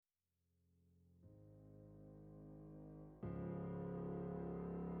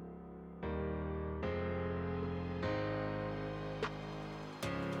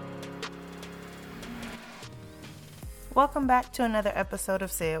Welcome back to another episode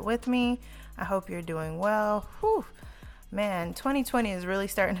of Say It With Me. I hope you're doing well. Whew. Man, 2020 is really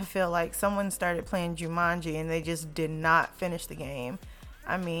starting to feel like someone started playing Jumanji and they just did not finish the game.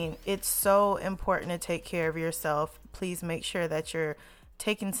 I mean, it's so important to take care of yourself. Please make sure that you're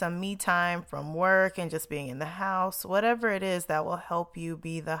taking some me time from work and just being in the house. Whatever it is that will help you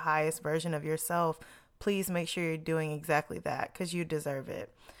be the highest version of yourself, please make sure you're doing exactly that because you deserve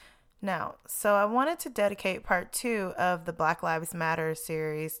it. Now, so I wanted to dedicate part 2 of the Black Lives Matter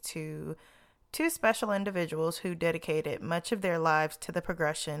series to two special individuals who dedicated much of their lives to the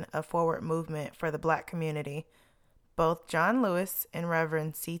progression of forward movement for the Black community. Both John Lewis and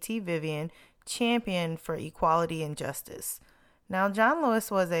Reverend C.T. Vivian championed for equality and justice. Now, John Lewis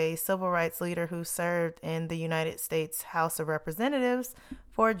was a civil rights leader who served in the United States House of Representatives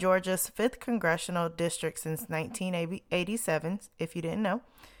for Georgia's 5th Congressional District since 1987, if you didn't know.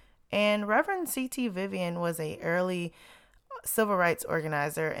 And Reverend C.T. Vivian was an early civil rights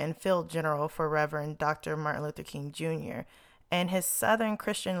organizer and field general for Reverend Dr. Martin Luther King Jr., and his Southern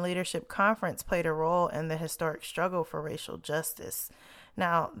Christian Leadership Conference played a role in the historic struggle for racial justice.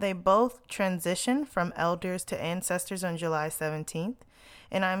 Now, they both transitioned from elders to ancestors on July 17th,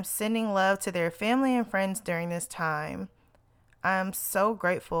 and I'm sending love to their family and friends during this time. I'm so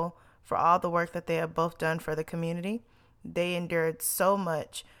grateful for all the work that they have both done for the community. They endured so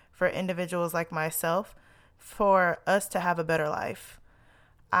much for individuals like myself, for us to have a better life.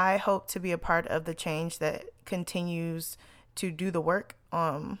 I hope to be a part of the change that continues to do the work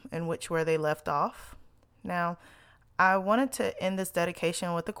in which where they left off. Now, I wanted to end this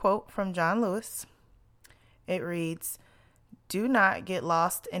dedication with a quote from John Lewis. It reads, "Do not get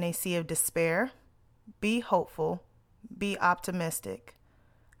lost in a sea of despair. Be hopeful. Be optimistic.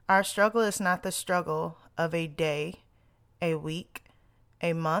 Our struggle is not the struggle of a day, a week,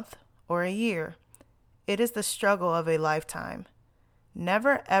 a month, or a year. It is the struggle of a lifetime.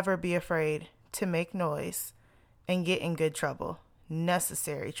 Never ever be afraid to make noise and get in good trouble,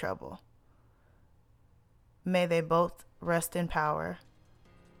 necessary trouble. May they both rest in power."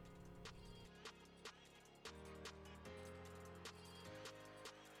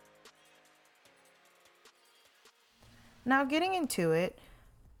 Now, getting into it,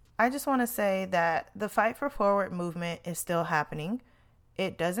 I just want to say that the fight for forward movement is still happening.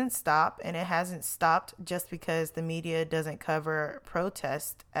 It doesn't stop, and it hasn't stopped just because the media doesn't cover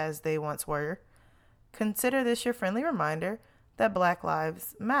protests as they once were. Consider this your friendly reminder that Black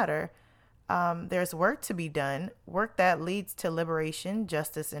Lives Matter. There's work to be done, work that leads to liberation,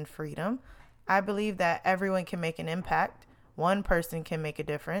 justice, and freedom. I believe that everyone can make an impact. One person can make a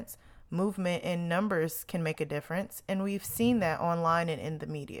difference. Movement in numbers can make a difference, and we've seen that online and in the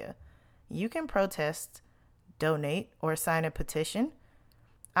media. You can protest, donate, or sign a petition.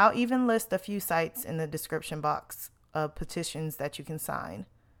 I'll even list a few sites in the description box of petitions that you can sign.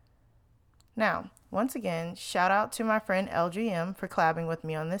 Now, once again, shout out to my friend LGM for collabing with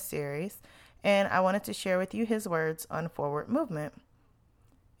me on this series, and I wanted to share with you his words on forward movement.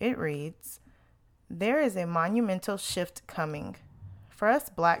 It reads, "There is a monumental shift coming. For us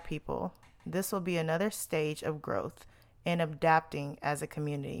Black people, this will be another stage of growth and adapting as a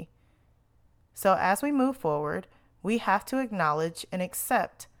community. So as we move forward, we have to acknowledge and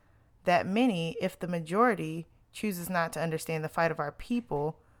accept that many, if the majority, chooses not to understand the fight of our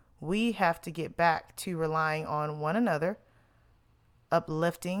people. We have to get back to relying on one another,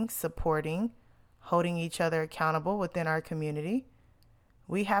 uplifting, supporting, holding each other accountable within our community.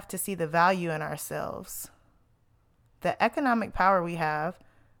 We have to see the value in ourselves. The economic power we have,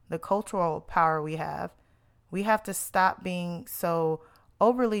 the cultural power we have to stop being so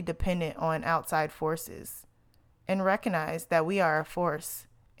overly dependent on outside forces and recognize that we are a force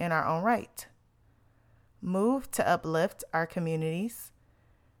in our own right. Move to uplift our communities,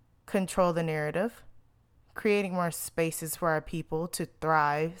 control the narrative, creating more spaces for our people to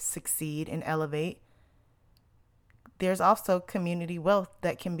thrive, succeed, and elevate. There's also community wealth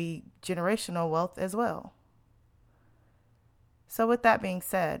that can be generational wealth as well." So with that being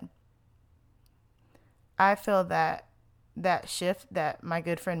said, I feel that shift that my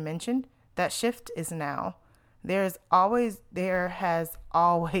good friend mentioned, that shift is now. There has always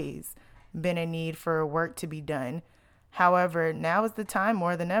been a need for work to be done. However, now is the time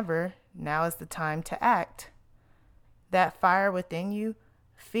more than ever. Now is the time to act. That fire within you,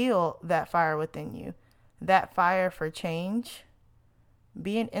 feel that fire within you. That fire for change.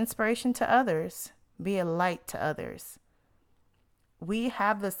 Be an inspiration to others. Be a light to others. We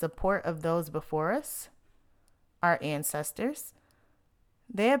have the support of those before us, our ancestors.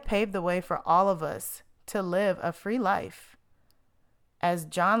 They have paved the way for all of us to live a free life. As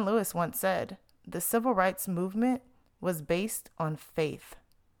John Lewis once said, the civil rights movement was based on faith.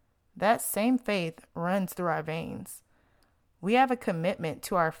 That same faith runs through our veins. We have a commitment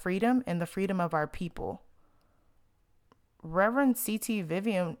to our freedom and the freedom of our people. Reverend C.T.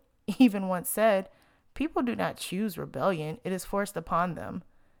 Vivian even once said, "People do not choose rebellion, it is forced upon them.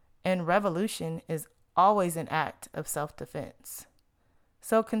 And revolution is always an act of self-defense."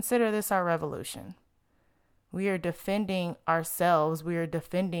 So consider this our revolution. We are defending ourselves, we are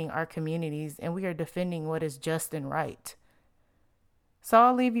defending our communities, and we are defending what is just and right. So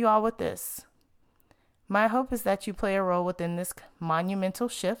I'll leave you all with this. My hope is that you play a role within this monumental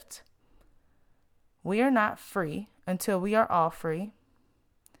shift. We are not free until we are all free.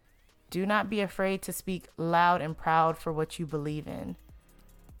 Do not be afraid to speak loud and proud for what you believe in.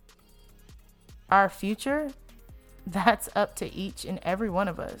 Our future, that's up to each and every one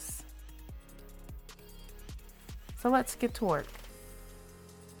of us. So let's get to work.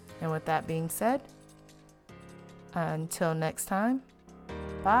 And with that being said, until next time,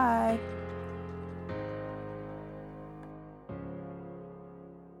 bye.